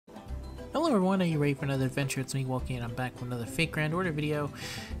Hello everyone, are you ready for another adventure? It's me, Walkie, and I'm back with another Fake Grand Order video.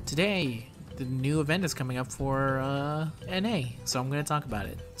 Today, the new event is coming up for NA, so I'm going to talk about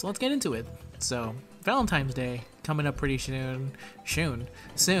it. So let's get into it. So, Valentine's Day, coming up pretty soon.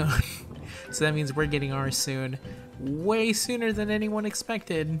 So that means we're getting ours soon. Way sooner than anyone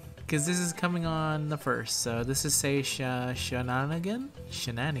expected, because this is coming on the 1st. So this is Say Shenanigans.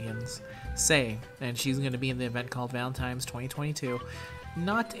 Say, and she's going to be in the event called Valentine's 2022.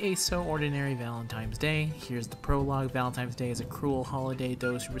 Not a so ordinary Valentine's Day. Here's the prologue. Valentine's Day is a cruel holiday.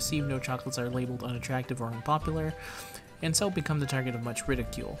 Those who receive no chocolates are labeled unattractive or unpopular, and so become the target of much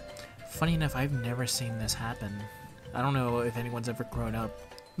ridicule. Funny enough, I've never seen this happen. I don't know if anyone's ever grown up.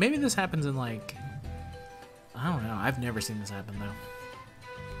 Maybe this happens in like... I don't know. I've never seen this happen though.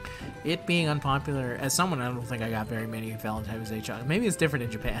 It being unpopular, as someone, I don't think I got very many Valentine's Day chocolates. Maybe it's different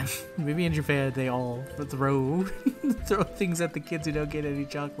in Japan. Maybe in Japan they all throw things at the kids who don't get any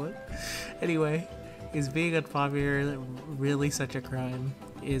chocolate. Anyway, is being unpopular really such a crime?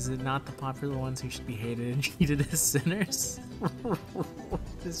 Is it not the popular ones who should be hated and treated as sinners?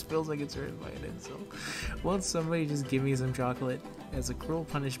 This feels like it's written by an insult. Won't somebody just give me some chocolate? As a cruel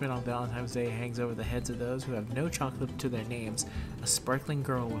punishment on Valentine's Day hangs over the heads of those who have no chocolate to their names, a sparkling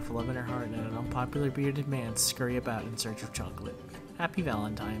girl with love in her heart and an unpopular bearded man scurry about in search of chocolate. Happy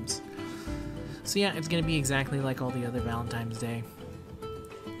Valentine's. So yeah, it's going to be exactly like all the other Valentine's Day.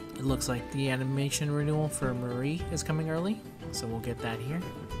 It looks like the animation renewal for Marie is coming early, so we'll get that here.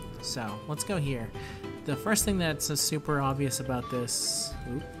 So, let's go here. The first thing that's super obvious about this...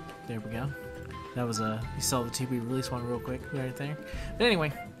 Oop, there we go. That was you saw the to-be release one real quick right there. But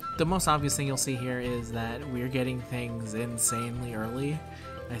anyway, the most obvious thing you'll see here is that we're getting things insanely early.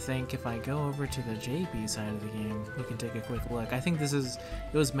 I think if I go over to the JP side of the game, we can take a quick look. I think it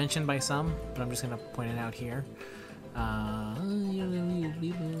was mentioned by some, but I'm just going to point it out here.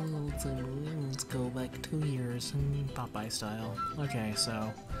 Let's go back 2 years, Popeye style. Okay,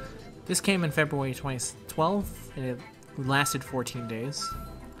 so this came in February 2012, and it lasted 14 days.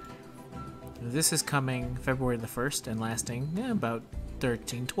 This is coming February the 1st and lasting about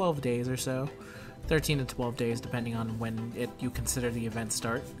 12 days or so. 13 to 12 days depending on when you consider the event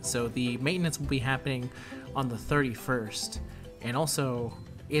start. So the maintenance will be happening on the 31st. And also,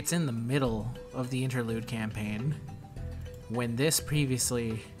 it's in the middle of the interlude campaign. When this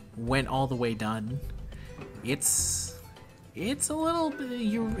previously went all the way done, it's a little bit,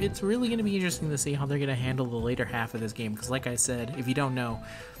 it's really going to be interesting to see how they're going to handle the later half of this game. Because like I said, if you don't know,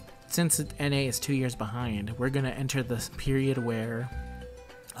 since NA is 2 years behind, we're going to enter this period where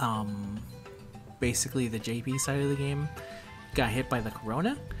basically the JP side of the game got hit by the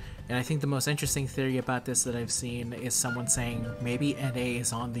corona. And I think the most interesting theory about this that I've seen is someone saying maybe NA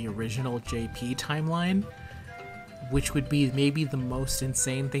is on the original JP timeline, which would be maybe the most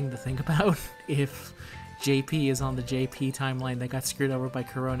insane thing to think about if JP is on the JP timeline that got screwed over by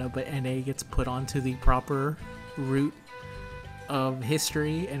corona, but NA gets put onto the proper route of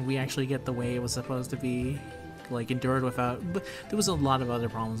history and we actually get the way it was supposed to be, like endured without. But there was a lot of other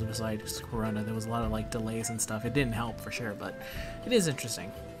problems besides corona. There was a lot of like delays and stuff. It didn't help for sure, but it is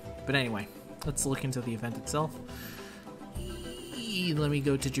interesting. But anyway, let's look into the event itself. Let me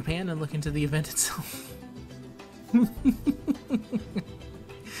go to Japan and look into the event itself.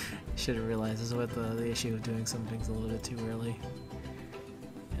 Should have realized this is what the issue of doing some things a little bit too early.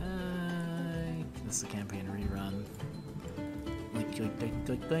 This is a campaign rerun.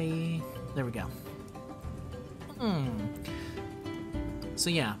 There we go. So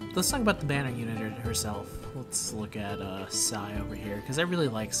yeah, let's talk about the banner unit herself. Let's look at Sai over here, because I really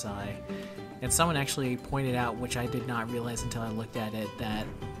like Sai. And someone actually pointed out, which I did not realize until I looked at it, that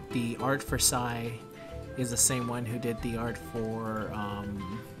the art for Sai is the same one who did the art for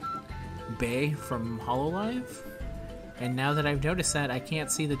Bay from Hololive. And now that I've noticed that, I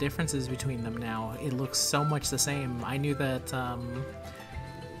can't see the differences between them now. It looks so much the same. I knew that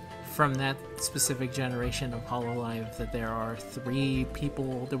from that specific generation of Hololive that there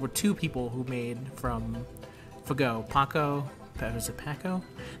were two people who made from FGO. Paco, was it Paco?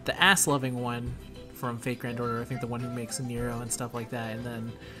 The ass-loving one from Fake Grand Order, I think the one who makes Nero and stuff like that, and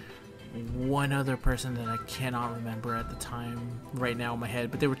then one other person that I cannot remember at the time right now in my head,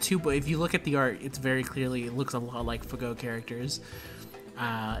 but there were two. But if you look at the art, it's very clearly, it looks a lot like FGO characters.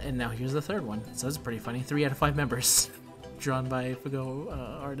 And now here's the third one, so it's pretty funny. 3 out of 5 members drawn by FGO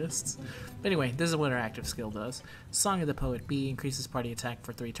artists. But anyway, this is what our active skill does. Song of the Poet B increases party attack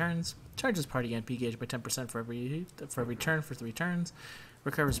for 3 turns, charges party NP gauge by 10% for every turn for 3 turns,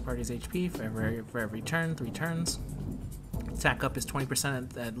 recovers party's HP for every turn, 3 turns. Attack up is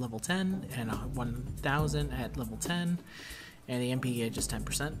 20% at level 10 and 1000 at level 10, and the MP gauge is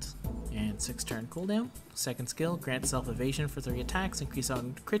 10%. and 6 turn cooldown. Second skill, grant self evasion for 3 attacks, increase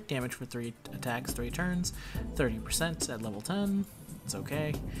own crit damage for 3 attacks 3 turns, 30% at level 10. It's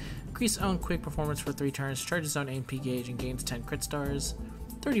okay. Increase own quick performance for 3 turns, charges own MP gauge, and gains 10 crit stars.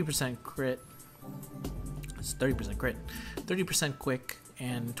 30% crit. It's 30% crit. 30% quick,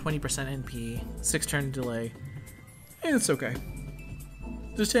 and 20% NP. 6 turn delay. And it's okay.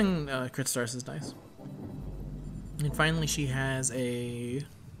 Just 10 crit stars is nice. And finally, she has a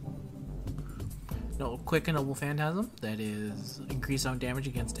quick and noble phantasm that is increase own damage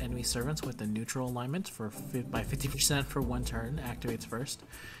against enemy servants with a neutral alignment by 50% for 1 turn. Activates first.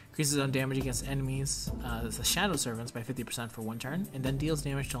 Increases own damage against enemies, the shadow servants by 50% for 1 turn, and then deals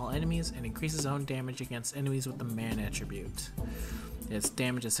damage to all enemies and increases own damage against enemies with the man attribute. Its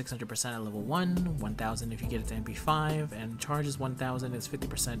damage is 600% at level 1, 1000 if you get it to MP5, and charges 1000 is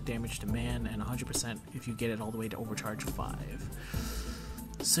 50% damage to man, and 100% if you get it all the way to overcharge 5.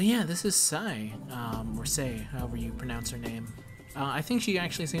 So yeah, this is Sai, or Say, however you pronounce her name. I think she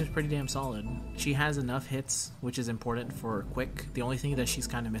actually seems pretty damn solid. She has enough hits, which is important for quick. The only thing that she's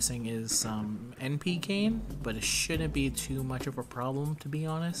kind of missing is some NP gain, but it shouldn't be too much of a problem, to be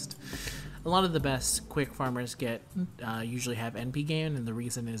honest. A lot of the best quick farmers usually have NP gain, and the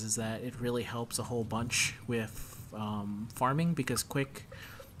reason is that it really helps a whole bunch with farming, because quick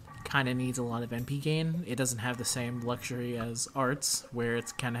kind of needs a lot of NP gain. It doesn't have the same luxury as arts, where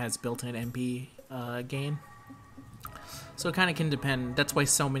it kind of has built-in NP gain. So it kind of can depend. That's why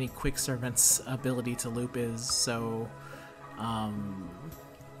so many quick servants' ability to loop is so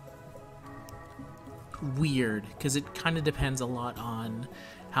weird, because it kind of depends a lot on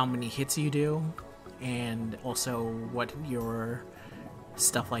how many hits you do, and also what your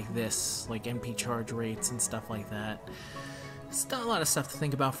stuff like this, like NP charge rates and stuff like that. Still a lot of stuff to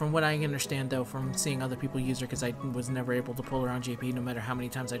think about. From what I understand, though, from seeing other people use her, because I was never able to pull her on JP no matter how many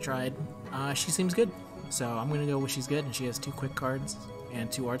times I tried, she seems good. So I'm going to go with she's good, and she has 2 quick cards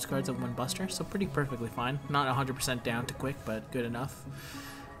and 2 arts cards and 1 buster, so pretty perfectly fine. Not 100% down to quick, but good enough.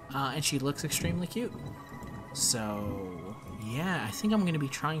 And she looks extremely cute. So yeah, I think I'm going to be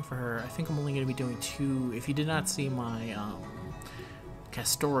trying for her. I think I'm only going to be doing 2. If you did not see my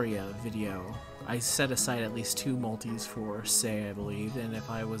Castoria video, I set aside at least 2 multis for Say, I believe, and if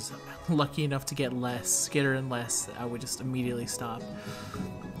I was lucky enough to get her in less, I would just immediately stop.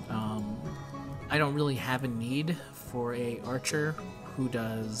 I don't really have a need for a archer who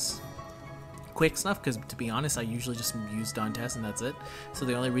does quick stuff, because to be honest, I usually just use Dantes and that's it. So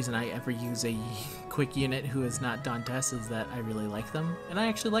the only reason I ever use a quick unit who is not Dantes is that I really like them, and I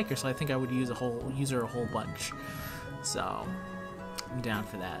actually like her, so I think I would use her a whole bunch. So I'm down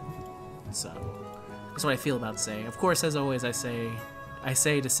for that. So that's what I feel about Say. Of course, as always, I say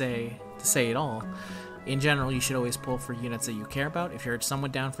to say it all. In general, you should always pull for units that you care about. If you're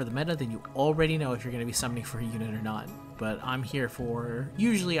somewhat down for the meta, then you already know if you're going to be summoning for a unit or not. But I'm here for...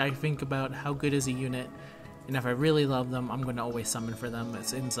 Usually I think about how good is a unit, and if I really love them, I'm going to always summon for them.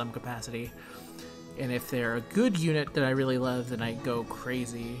 It's in some capacity. And if they're a good unit that I really love, then I go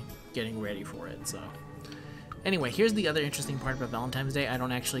crazy getting ready for it. So anyway, here's the other interesting part about Valentine's Day. I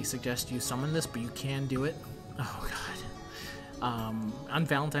don't actually suggest you summon this, but you can do it. Oh god. On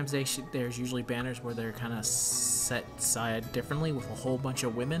Valentine's Day, there's usually banners where they're kind of set aside differently with a whole bunch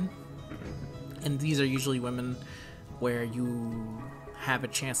of women. And these are usually women where you have a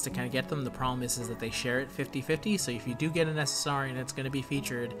chance to kind of get them. The problem is that they share it 50-50, so if you do get an SSR and it's going to be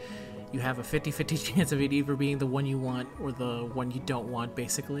featured, you have a 50-50 chance of it either being the one you want or the one you don't want,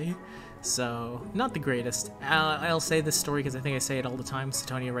 basically. So, not the greatest. I'll say this story because I think I say it all the time.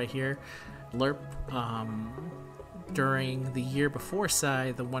 Satonia right here. Lerp, during the year before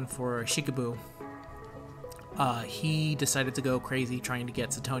Sai, the one for Shikabu, he decided to go crazy trying to get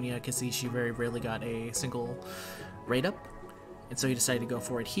Satonia because she very rarely got a single raid up, and so he decided to go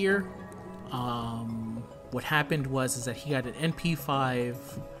for it here. What happened was that he got an NP5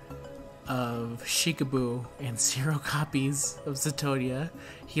 of Shikabu and 0 copies of Satonia.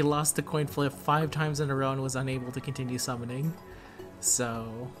 He lost the coin flip 5 times in a row and was unable to continue summoning.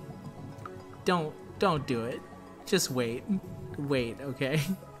 So don't do it. Just wait, okay?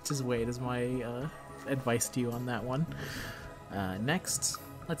 Just wait is my advice to you on that one. Next,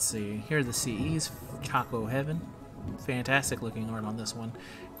 let's see. Here are the CEs. Choco Heaven. Fantastic looking art on this one.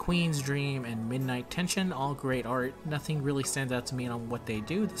 Queen's Dream and Midnight Tension, all great art. Nothing really stands out to me on what they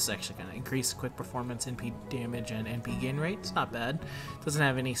do. This is actually going to increase quick performance, NP damage, and NP gain rate. It's not bad. Doesn't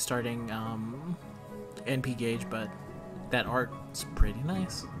have any starting NP gauge, but that art's pretty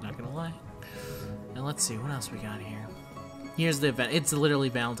nice, not gonna lie. And let's see, what else we got here? Here's the event. It's literally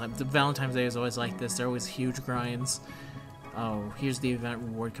Valentine's. Valentine's Day is always like this. They're always huge grinds. Oh, here's the event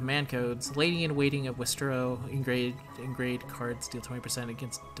reward command codes. Lady in Waiting of Westeros, engraved cards deal 20%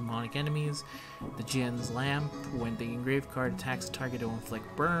 against demonic enemies. The Jin's Lamp, when the engraved card attacks a target, it will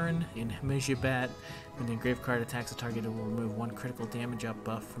inflict burn. In Hamijibat, when the engraved card attacks a target, it will remove 1 critical damage up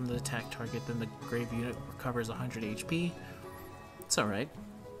buff from the attack target, then the grave unit recovers 100 HP. It's alright.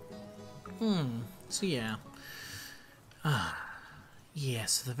 So yeah. Yeah,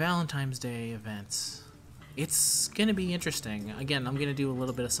 so the Valentine's Day events. It's gonna be interesting. Again, I'm gonna do a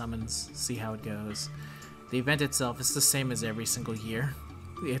little bit of summons, see how it goes. The event itself is the same as every single year.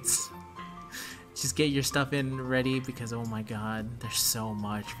 It's just get your stuff in ready because oh my god, there's so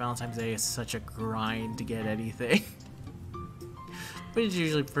much. Valentine's Day is such a grind to get anything. But it's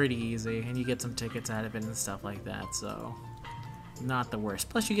usually pretty easy and you get some tickets out of it and stuff like that, so not the worst.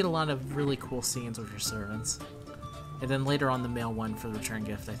 Plus you get a lot of really cool scenes with your servants. And then later on the mail one for the return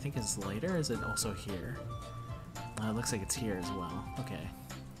gift, I think is later. Is it also here? It looks like it's here as well. Okay.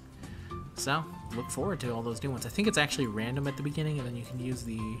 So, look forward to all those new ones. I think it's actually random at the beginning, and then you can use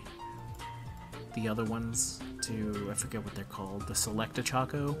the other ones to, I forget what they're called, the Select a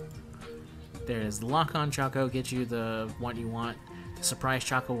Choco. There's the Lock-On Choco, get you the one you want. The Surprise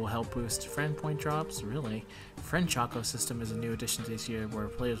Choco will help boost friend point drops. Really? Friend Choco system is a new addition to this year where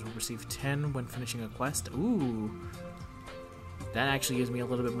players will receive 10 when finishing a quest. Ooh. That actually gives me a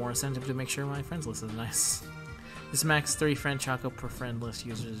little bit more incentive to make sure my friends list is nice. This max 3 friend Choco per friend list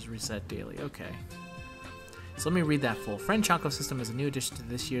users reset daily. Okay. So let me read that full. Friend Choco system is a new addition to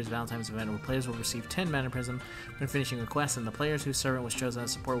this year's Valentine's event where players will receive 10 Mana Prism when finishing a quest, and the players whose servant was chosen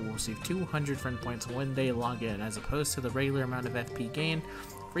as support will receive 200 friend points when they log in, as opposed to the regular amount of FP gained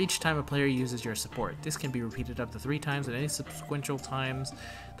for each time a player uses your support. This can be repeated up to 3 times, and any subsequent times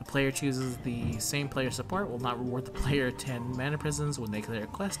the player chooses the same player support will not reward the player 10 Mana Prisms when they clear a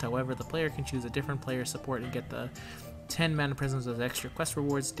quest. However, the player can choose a different player support and get the 10 Mana Prisms as extra quest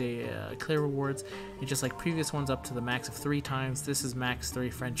rewards, clear rewards, and just like previous ones up to the max of 3 times, this is max 3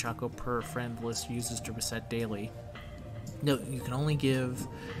 friend Choco per friend list users to reset daily. Note, you can only give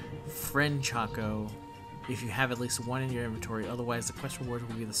friend Choco if you have at least 1 in your inventory, otherwise the quest reward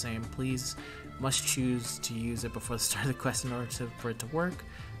will be the same. Please must choose to use it before the start of the quest in order for it to work.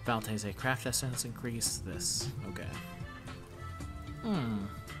 Valentine's Day craft essence increase this. Okay.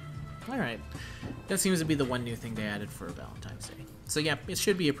 Alright. That seems to be the one new thing they added for Valentine's Day. So yeah, it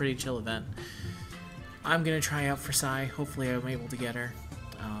should be a pretty chill event. I'm gonna try out for Sai. Hopefully I'm able to get her.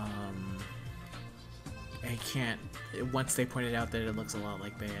 I can't... Once they pointed out that it looks a lot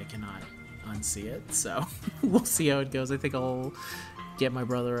like Bae, I cannot unsee it. So we'll see how it goes. I think I'll get my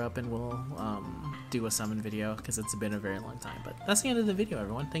brother up and we'll do a summon video because it's been a very long time. But that's the end of the video,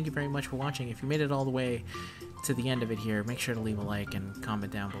 everyone. Thank you very much for watching. If you made it all the way to the end of it here, make sure to leave a like and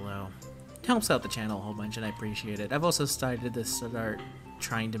comment down below. It helps out the channel a whole bunch and I appreciate it. I've also started to start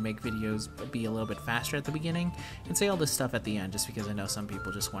trying to make videos be a little bit faster at the beginning and say all this stuff at the end, just because I know some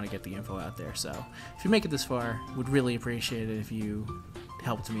people just want to get the info out there. So if you make it this far, would really appreciate it if you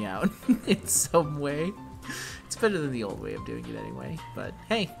helped me out in some way. It's better than the old way of doing it anyway. But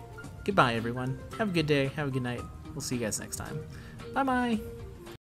hey, goodbye everyone. Have a good day, have a good night. We'll see you guys next time. Bye bye.